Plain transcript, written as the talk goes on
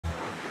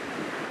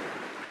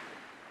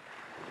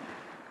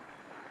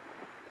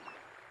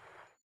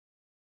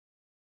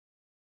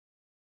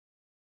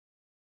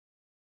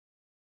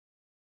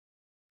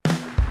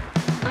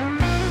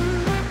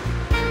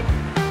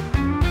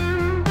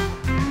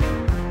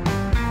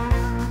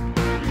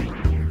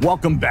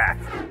Welcome back.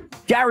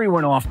 Gary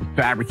went off to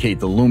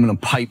fabricate the aluminum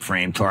pipe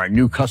frame to our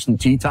new custom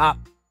T-top.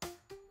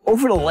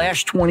 Over the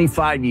last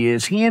 25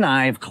 years, he and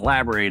I have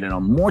collaborated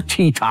on more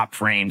T-top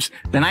frames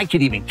than I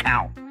could even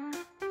count.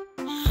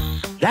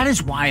 That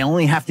is why I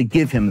only have to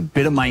give him a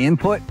bit of my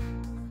input,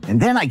 and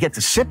then I get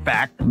to sit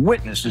back and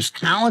witness his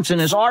talents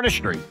and his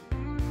artistry.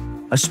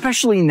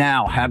 Especially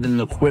now, having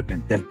the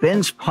equipment that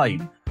bends pipe,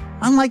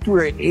 unlike we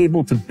were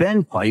able to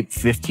bend pipe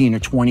 15 or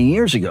 20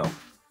 years ago.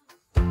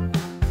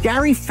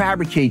 Gary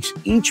fabricates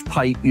each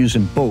pipe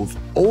using both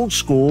old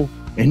school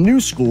and new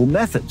school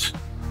methods,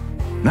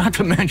 not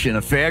to mention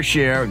a fair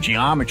share of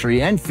geometry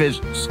and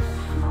physics.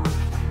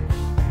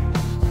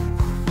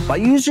 By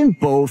using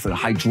both a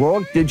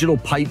hydraulic digital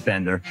pipe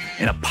bender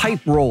and a pipe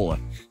roller,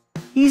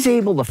 he's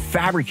able to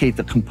fabricate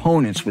the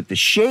components with the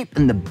shape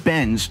and the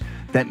bends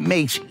that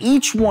makes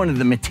each one of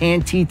the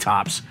Metan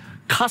T-tops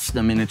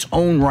custom in its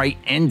own right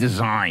and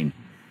design.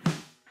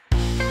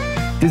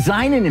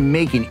 Designing and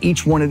making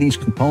each one of these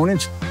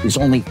components is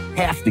only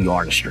half the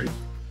artistry.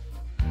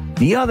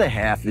 The other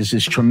half is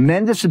his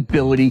tremendous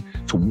ability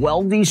to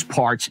weld these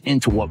parts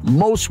into what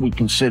most would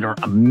consider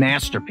a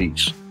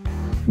masterpiece.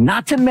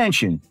 Not to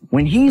mention,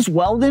 when he's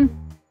welding,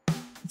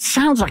 it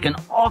sounds like an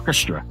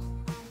orchestra,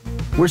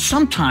 where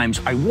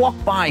sometimes I walk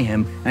by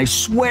him and I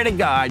swear to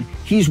God,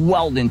 he's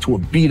welding to a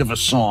beat of a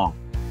song.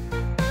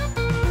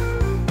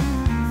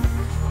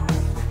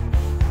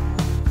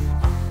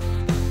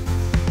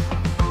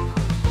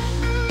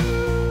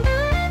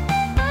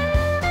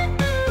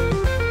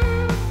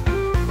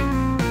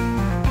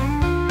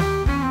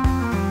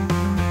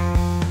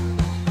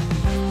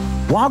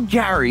 While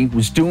Gary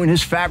was doing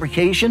his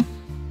fabrication,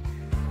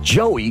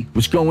 Joey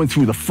was going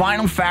through the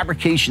final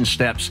fabrication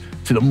steps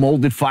to the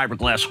molded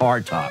fiberglass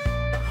hardtop.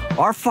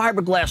 Our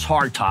fiberglass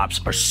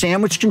hardtops are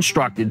sandwich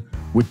constructed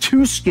with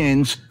 2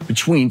 skins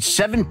between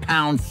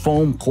 7-pound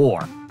foam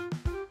core.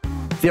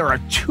 There are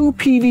 2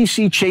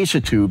 PVC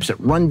chaser tubes that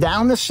run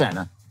down the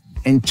center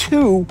and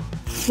 2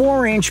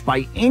 4-inch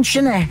by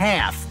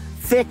 1.5-inch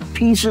thick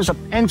pieces of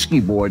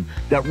Penske board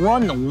that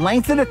run the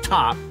length of the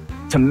top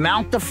to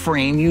mount the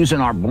frame using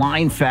our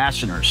blind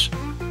fasteners.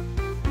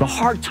 The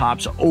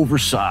hardtops are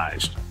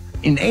oversized,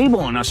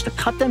 enabling us to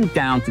cut them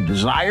down to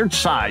desired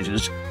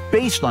sizes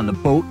based on the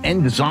boat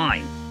and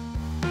design.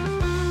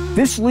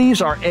 This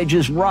leaves our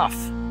edges rough,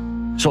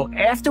 so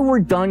after we're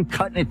done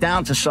cutting it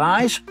down to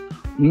size,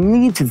 we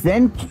need to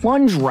then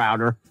plunge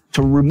router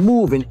to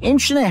remove 1.5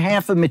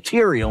 inches of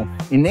material,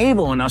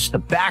 enabling us to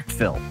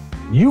backfill.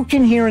 You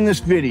can hear in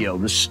this video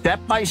the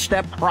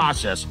step-by-step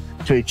process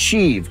to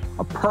achieve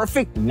a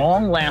perfect,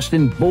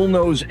 long-lasting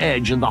bullnose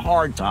edge of the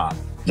hardtop.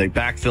 They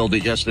backfilled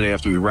it yesterday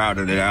after we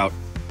routed it out.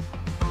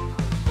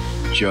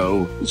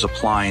 Joe is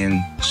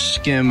applying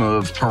skim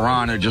of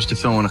Piranha just to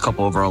fill in a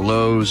couple of our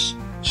lows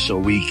so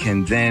we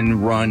can then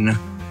run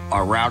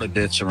our router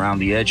bits around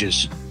the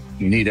edges.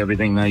 You need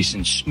everything nice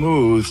and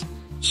smooth,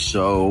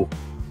 so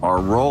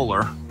our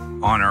roller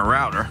on our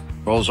router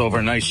rolls over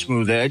a nice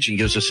smooth edge and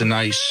gives us a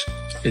nice,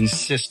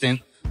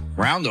 consistent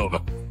round over.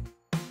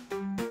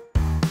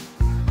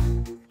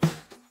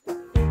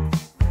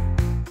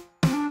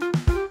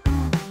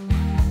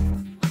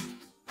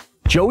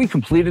 Joey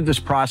completed this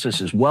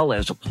process as well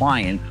as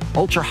applying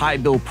ultra-high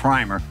build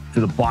primer to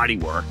the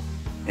bodywork,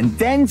 and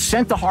then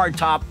sent the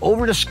hardtop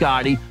over to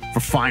Scotty for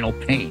final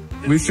paint.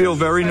 We feel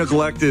very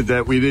neglected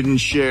that we didn't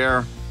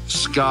share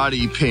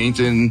Scotty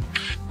painting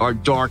our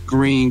dark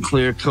green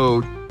clear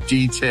coat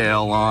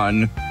detail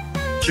on.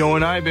 Joe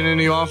and I have been in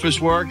the office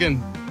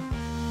working.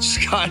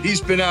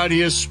 Scotty's been out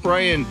here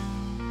spraying.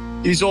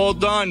 He's all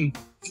done.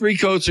 3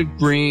 coats of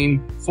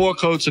green, 4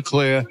 coats of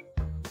clear.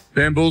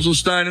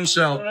 Bamboozlestein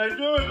himself. What I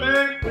do it,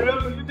 man.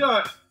 Whatever you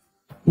got.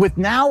 With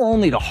now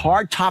only the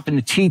hardtop and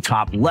the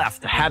T-top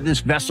left to have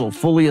this vessel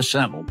fully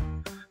assembled,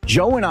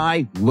 Joe and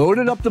I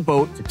loaded up the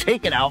boat to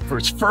take it out for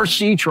its first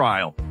sea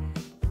trial,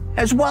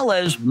 as well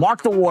as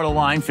mark the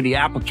waterline for the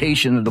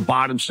application of the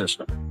bottom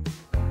system.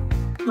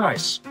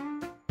 Nice.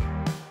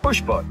 Push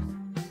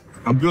button.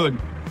 I'm good.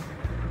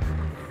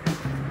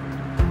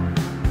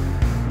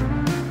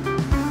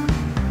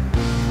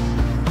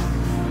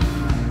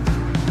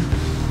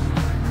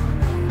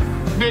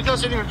 It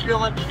doesn't even feel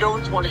like you're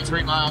going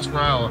 23 miles per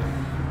hour.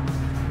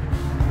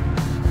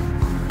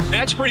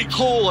 That's pretty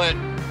cool at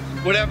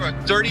whatever,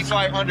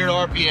 3,500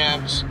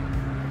 RPMs.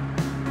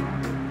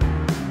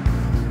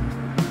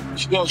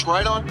 She goes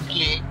right on the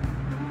key.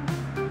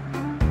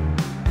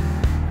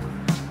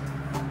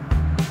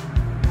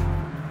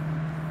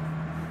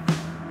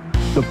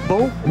 The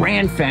boat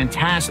ran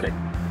fantastic.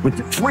 With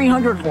the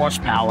 300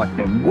 horsepower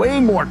and way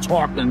more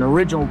torque than the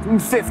original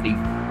 250,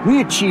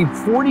 we achieved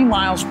 40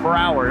 miles per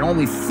hour at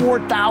only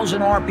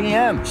 4,000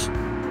 RPMs.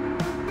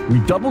 We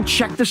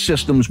double-checked the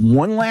systems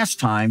one last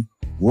time,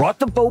 brought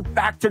the boat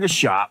back to the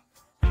shop.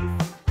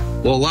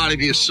 Well, a lot of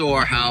you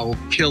saw how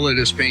killer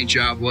this paint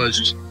job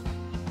was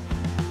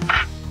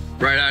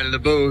right out of the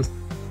booth.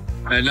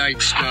 At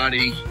night,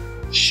 Scotty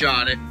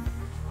shot it.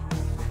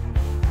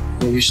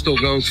 But we still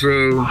go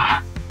through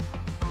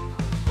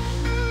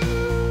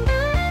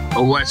a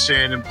a wet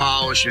sand and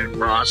polishing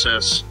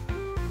process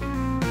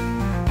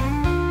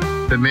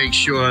to make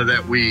sure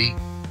that we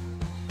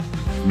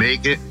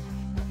make it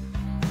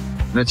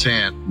in its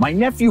hand. My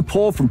nephew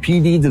Paul from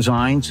PD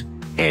Designs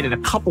added a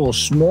couple of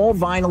small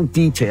vinyl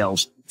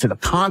details to the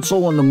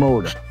console and the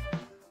motor,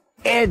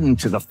 adding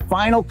to the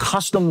final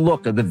custom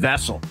look of the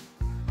vessel.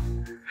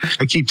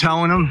 I keep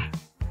telling him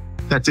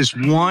that this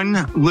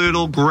one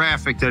little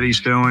graphic that he's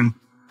doing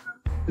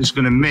is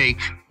going to make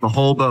the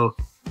whole boat.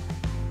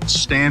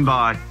 Stand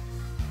by.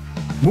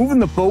 Moving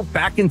the boat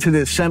back into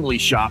the assembly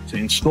shop to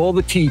install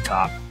the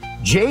T-top,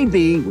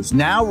 JB was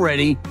now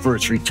ready for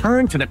its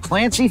return to the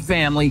Clancy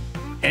family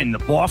and the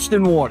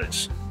Boston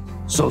waters.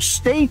 So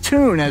stay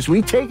tuned as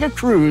we take a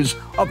cruise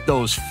up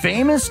those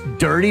famous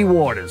dirty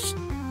waters.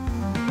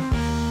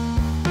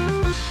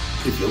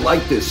 If you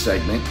like this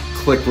segment,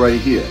 click right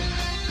here.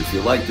 If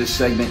you like this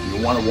segment and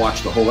you want to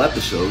watch the whole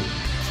episode,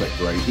 click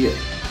right here.